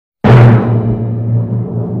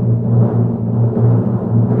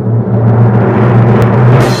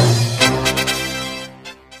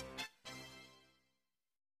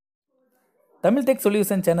Tamil tech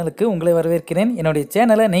solution சேனலுக்கு உங்களை வரவேற்கிறேன். என்னுடைய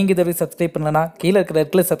சேனலை நீங்கள் இதுவரை சப்ஸ்கிரைப் பண்ணலனா கீழே இருக்கிற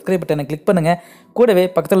இடத்துல சப்ஸ்கிரைப் பட்டனை கிளிக் பண்ணுங்கள். கூடவே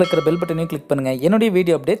பக்கத்தில் இருக்கிற பெல் பட்டனையும் கிளிக் பண்ணுங்கள். என்னுடைய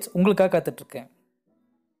வீடியோ அப்டேட்ஸ் உங்களுக்காக காத்துட்ருக்கேன்.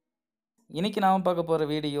 இன்றைக்கி நாம் பார்க்க போகிற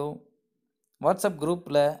வீடியோ வாட்ஸ்அப்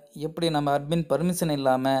குரூப்பில் எப்படி நம்ம அட்மின் பர்மிஷன்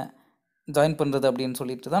இல்லாமல் ஜாயின் பண்ணுறது அப்படின்னு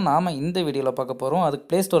சொல்லிட்டு தான் நாம் இந்த வீடியோவில் பார்க்க போகிறோம். அதுக்கு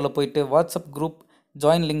ப்ளே ஸ்டோரில் போயிட்டு வாட்ஸ்அப் குரூப்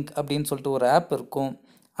ஜாயின் லிங்க் அப்படின்னு சொல்லிட்டு ஒரு ஆப் இருக்கும்.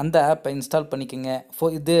 அந்த ஆப்பை இன்ஸ்டால் பண்ணிக்கோங்க.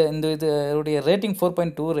 இதோடைய ரேட்டிங்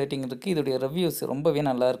 4.2 ரேட்டிங் இருக்குது. இதோடைய ரிவ்யூஸ் ரொம்பவே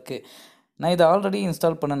நல்லாயிருக்கு. நான் இதை ஆல்ரெடி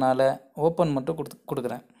இன்ஸ்டால் பண்ணனால ஓப்பன் மட்டும்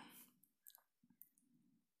கொடுக்குறேன்.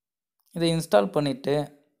 இதை இன்ஸ்டால் பண்ணிவிட்டு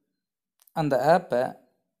அந்த ஆப்பை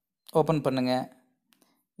ஓப்பன் பண்ணுங்கள்.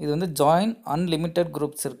 இது ஜாயின் அன்லிமிட்டெட்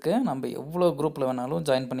குரூப்ஸ் இருக்குது. நம்ம எவ்வளோ குரூப்பில் வேணாலும்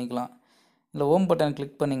ஜாயின் பண்ணிக்கலாம். இல்லை ஹோம் பட்டன்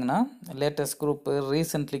கிளிக் பண்ணிங்கன்னா லேட்டஸ்ட் குரூப்பு,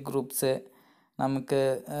 ரீசெண்ட்லி குரூப்ஸு, நமக்கு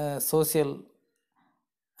சோசியல்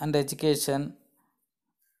அண்ட் எஜுகேஷன்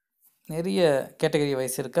நிறைய கேட்டகரி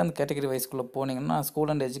வைஸ் இருக்குது. அந்த கேட்டகரி வைஸ்க்குள்ளே போனீங்கன்னா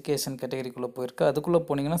ஸ்கூல் அண்ட் எஜுகேஷன் கேட்டகரிக்குள்ளே போயிருக்கு. அதுக்குள்ளே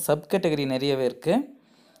போனீங்கன்னா சப் கேட்டகரி நிறையவே இருக்குது.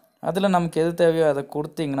 அதில் நமக்கு எது தேவையோ அதை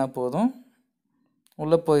கொடுத்தீங்கன்னா போதும்,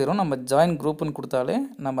 உள்ளே போயிடும். நம்ம ஜாயின் குரூப்புன்னு கொடுத்தாலே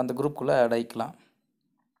நம்ம அந்த குரூப்புக்குள்ளே ஆட் ஆகிக்கலாம்.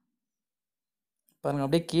 பாருங்கள்,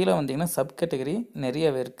 அப்படியே கீழே வந்தீங்கன்னா சப் கேட்டகரி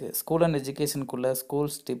நிறையவே இருக்குது. ஸ்கூல் அண்ட் எஜுகேஷனுக்குள்ளே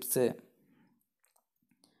ஸ்கூல்ஸ் டிப்ஸு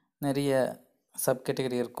நிறைய சப்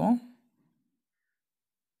கேட்டகரி இருக்கும்.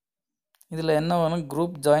 இதில் என்ன வேணும்,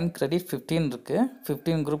 குரூப் ஜாயின் கிரெடிட் 15 இருக்குது.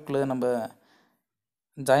 15 குரூப்பில் நம்ம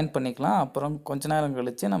ஜாயின் பண்ணிக்கலாம். அப்புறம் கொஞ்ச நேரம்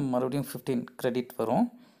கழித்து நம்ம மறுபடியும் 15 கிரெடிட் வரும்.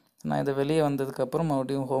 நான் இதை வெளியே வந்ததுக்கப்புறம்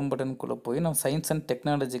மறுபடியும் ஹோம் பட்டனுக்குள்ளே போய் நான் சயின்ஸ் அண்ட்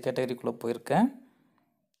டெக்னாலஜி கேட்டகரிக்குள்ளே போயிருக்கேன்.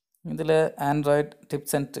 இதில் ஆண்ட்ராய்ட்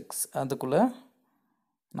டிப்ஸ் அண்ட் ட்ரிக்ஸ் அதுக்குள்ளே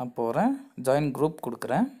நான் போகிறேன். ஜாயின் குரூப்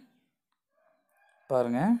கொடுக்குறேன்.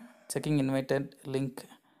 பாருங்கள், செக்கிங் இன்வைட்டட் லிங்க்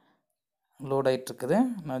லோட் ஆகிட்டுருக்குது.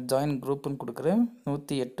 நான் ஜாயின் குரூப்புன்னு கொடுக்குறேன்.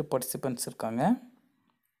 108 பார்ட்டிசிபெண்ட்ஸ் இருக்காங்க.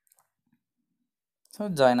 ஸோ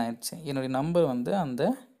ஜாயின் ஆகிடுச்சு. என்னுடைய நம்பர் அந்த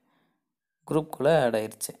குரூப்புக்குள்ளே ஆட்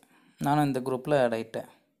ஆகிடுச்சு. நானும் இந்த குரூப்பில் ஆட் ஆகிட்டேன்.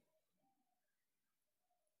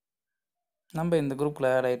 நம்ம இந்த குரூப்பில்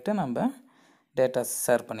ஆட் ஆகிட்டு நம்ம டேட்டா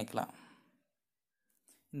ஷேர் பண்ணிக்கலாம்.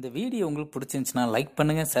 இந்த வீடியோ உங்களுக்கு பிடிச்சிருந்துச்சுன்னா லைக்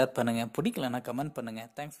பண்ணுங்கள், ஷேர் பண்ணுங்கள். பிடிக்கலன்னா கமெண்ட் பண்ணுங்கள்.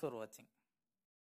 தேங்க்ஸ் ஃபார் வாட்சிங்.